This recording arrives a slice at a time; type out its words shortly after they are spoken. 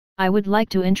I would like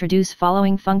to introduce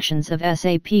following functions of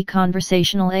SAP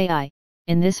Conversational AI,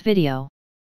 in this video.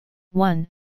 1.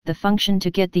 The function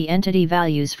to get the entity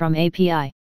values from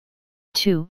API.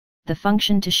 2. The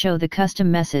function to show the custom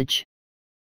message.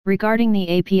 Regarding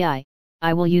the API,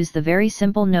 I will use the very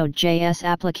simple Node.js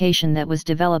application that was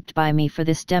developed by me for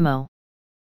this demo.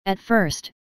 At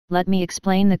first, let me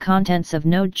explain the contents of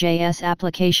Node.js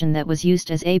application that was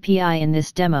used as API in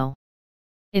this demo.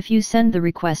 If you send the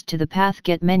request to the path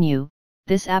get menu,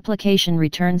 this application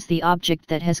returns the object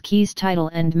that has keys title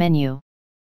and menu.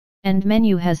 And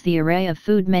menu has the array of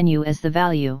food menu as the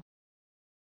value.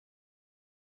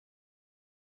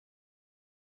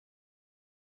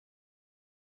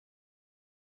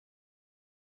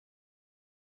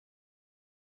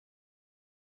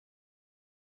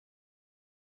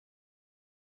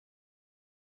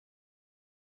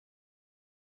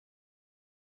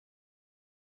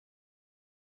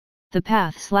 The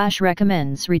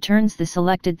path/recommends returns the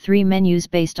selected 3 menus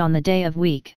based on the day of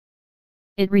week.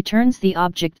 It returns the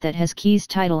object that has keys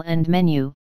title and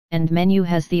menu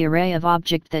has the array of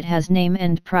object that has name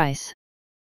and price.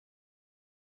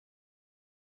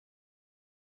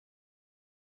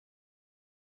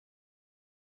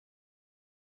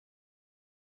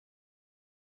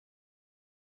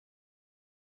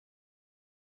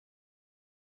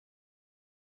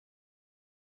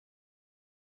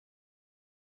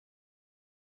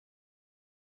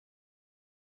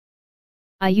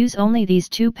 I use only these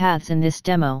 2 paths in this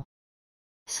demo.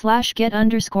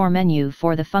 /get_menu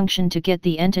for the function to get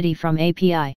the entity from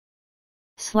API.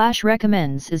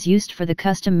 /recommends is used for the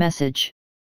custom message.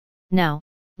 Now,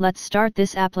 let's start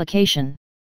this application.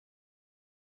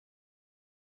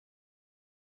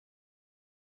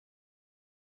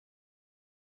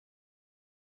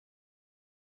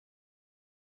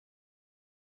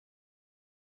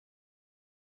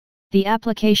 The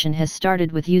application has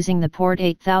started with using the port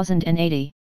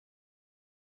 8080.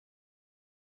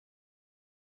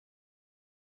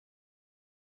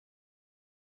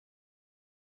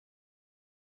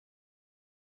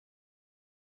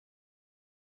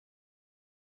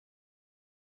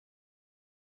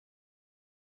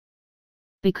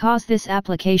 Because this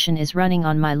application is running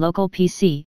on my local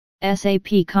PC,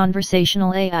 SAP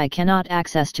Conversational AI cannot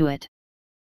access to it.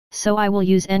 So I will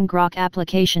use ngrok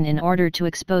application in order to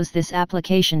expose this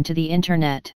application to the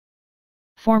internet.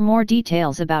 For more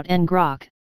details about ngrok,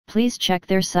 please check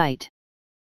their site.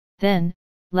 Then,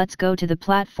 let's go to the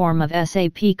platform of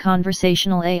SAP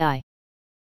Conversational AI.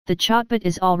 The chatbot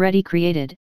is already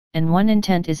created, and one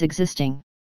intent is existing.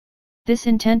 This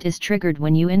intent is triggered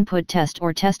when you input test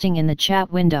or testing in the chat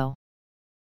window.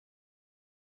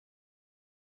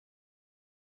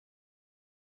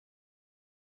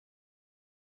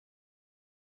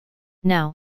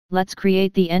 Now, let's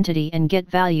create the entity and get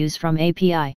values from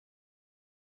API.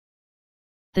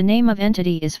 The name of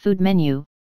entity is food menu,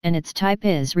 and its type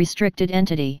is restricted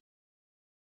entity.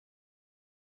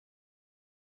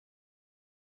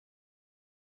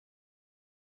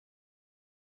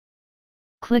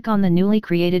 Click on the newly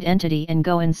created entity and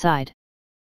go inside.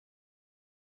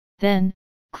 Then,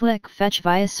 click Fetch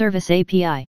via Service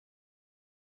API.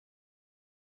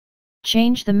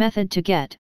 Change the method to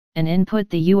get, and input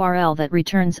the URL that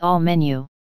returns all menu.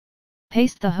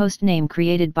 Paste the host name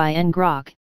created by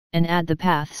ngrok, and add the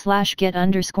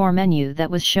path/get_menu that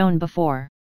was shown before.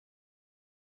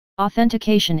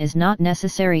 Authentication is not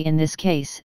necessary in this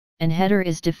case, and header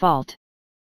is default.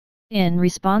 In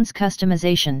response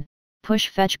customization, push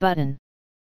fetch button.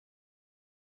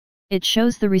 It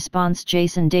shows the response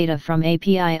JSON data from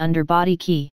API under body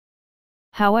key.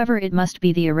 However, it must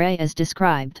be the array as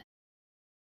described.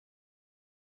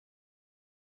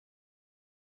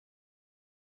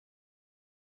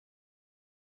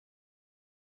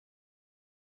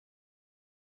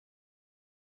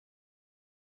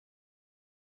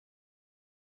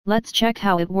 Let's check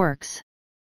how it works.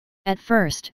 At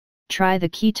first, try the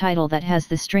key title that has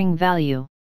the string value.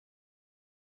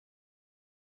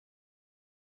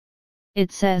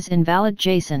 It says invalid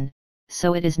JSON,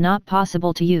 so it is not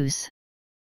possible to use.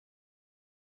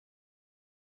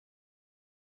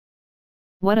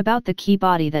 What about the key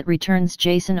body that returns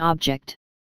JSON object?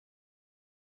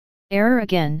 Error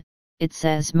again, it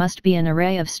says must be an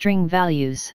array of string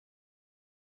values.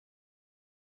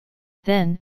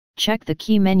 Then, check the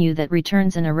key menu that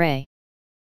returns an array.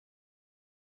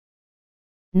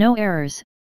 No errors,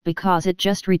 because it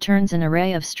just returns an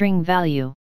array of string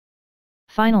value.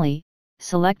 Finally,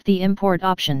 select the import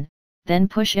option, then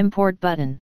push import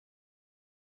button.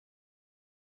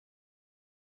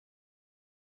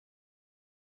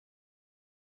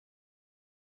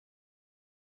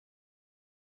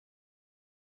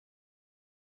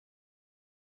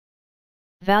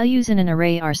 Values in an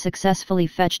array are successfully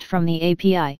fetched from the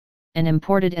API, and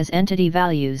imported as entity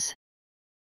values.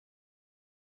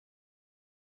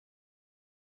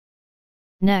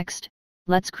 Next,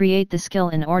 let's create the skill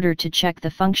in order to check the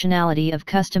functionality of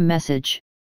custom message.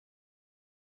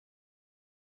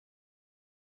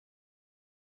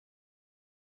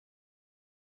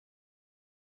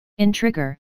 In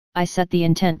trigger, I set the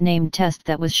intent named test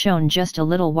that was shown just a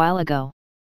little while ago.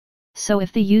 So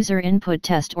if the user input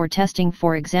test or testing,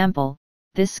 for example,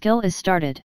 this skill is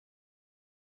started.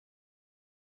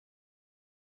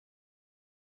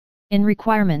 In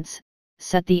requirements,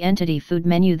 set the entity food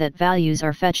menu that values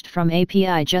are fetched from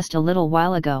API just a little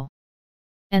while ago.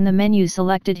 And the menu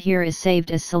selected here is saved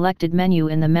as selected menu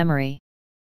in the memory.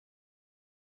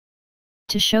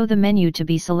 To show the menu to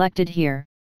be selected here,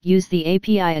 use the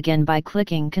API again by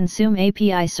clicking Consume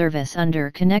API Service under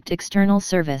Connect External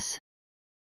Service.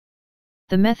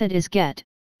 The method is get,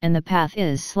 and the path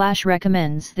is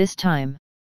 /recommends this time.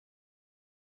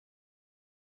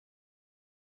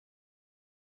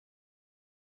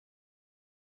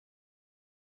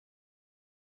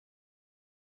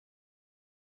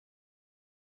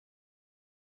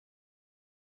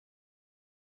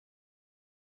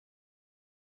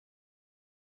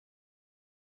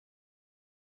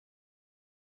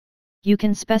 You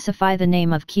can specify the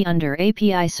name of key under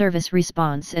API Service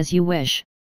Response as you wish,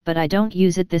 but I don't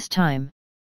use it this time.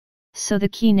 So the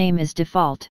key name is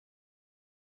default.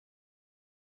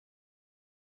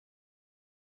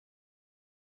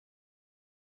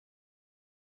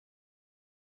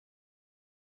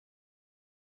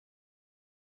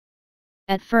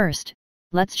 At first,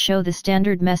 let's show the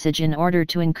standard message in order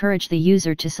to encourage the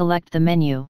user to select the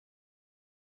menu.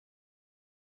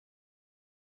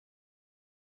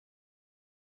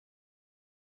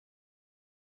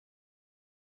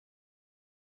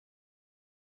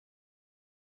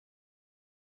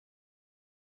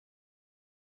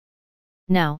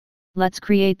 Now, let's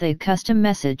create the custom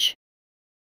message.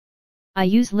 I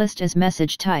use list as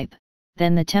message type,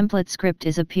 then the template script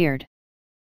is appeared.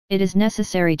 It is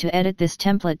necessary to edit this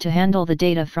template to handle the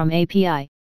data from API,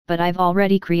 but I've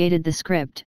already created the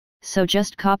script, so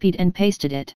just copied and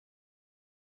pasted it.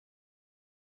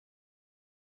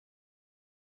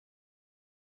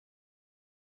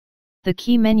 The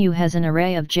key menu has an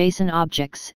array of JSON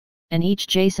objects, and each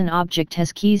JSON object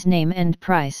has keys name and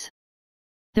price.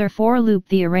 Therefore loop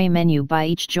the array menu by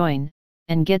each join,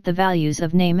 and get the values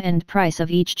of name and price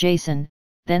of each JSON,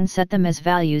 then set them as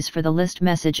values for the list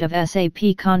message of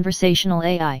SAP Conversational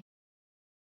AI.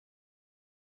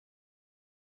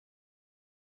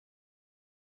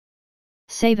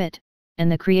 Save it,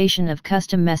 and the creation of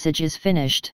custom message is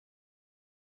finished.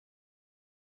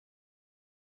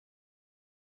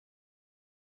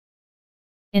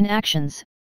 In Actions,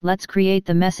 let's create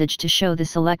the message to show the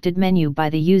selected menu by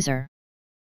the user.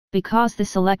 Because the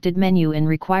selected menu in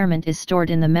requirement is stored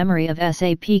in the memory of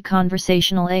SAP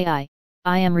Conversational AI,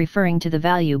 I am referring to the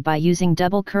value by using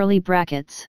double curly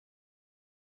brackets.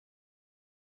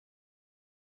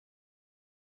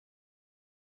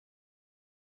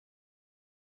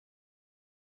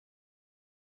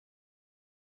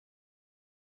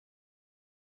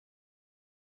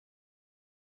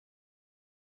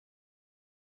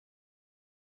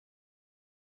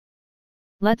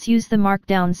 Let's use the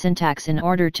markdown syntax in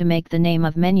order to make the name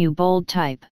of menu bold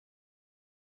type.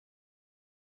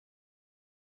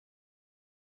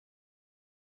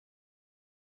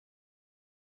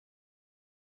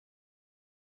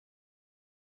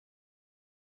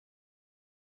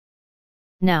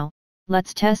 Now,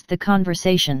 let's test the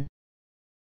conversation.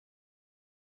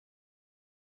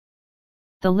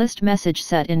 The list message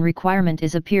set in requirement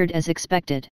is appeared as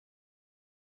expected.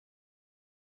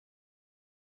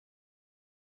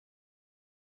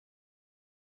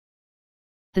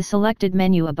 The selected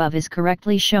menu above is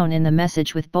correctly shown in the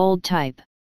message with bold type.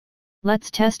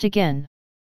 Let's test again.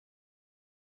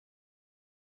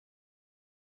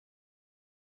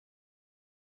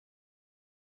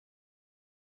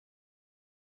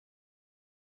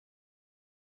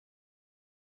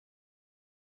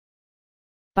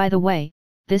 By the way,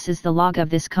 this is the log of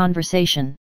this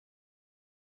conversation.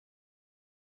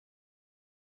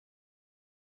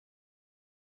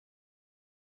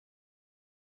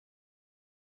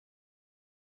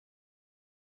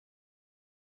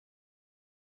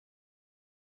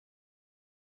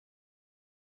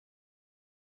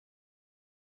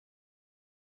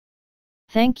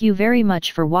 Thank you very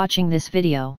much for watching this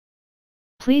video.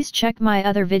 Please check my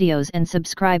other videos and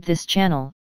subscribe this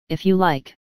channel, if you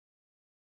like.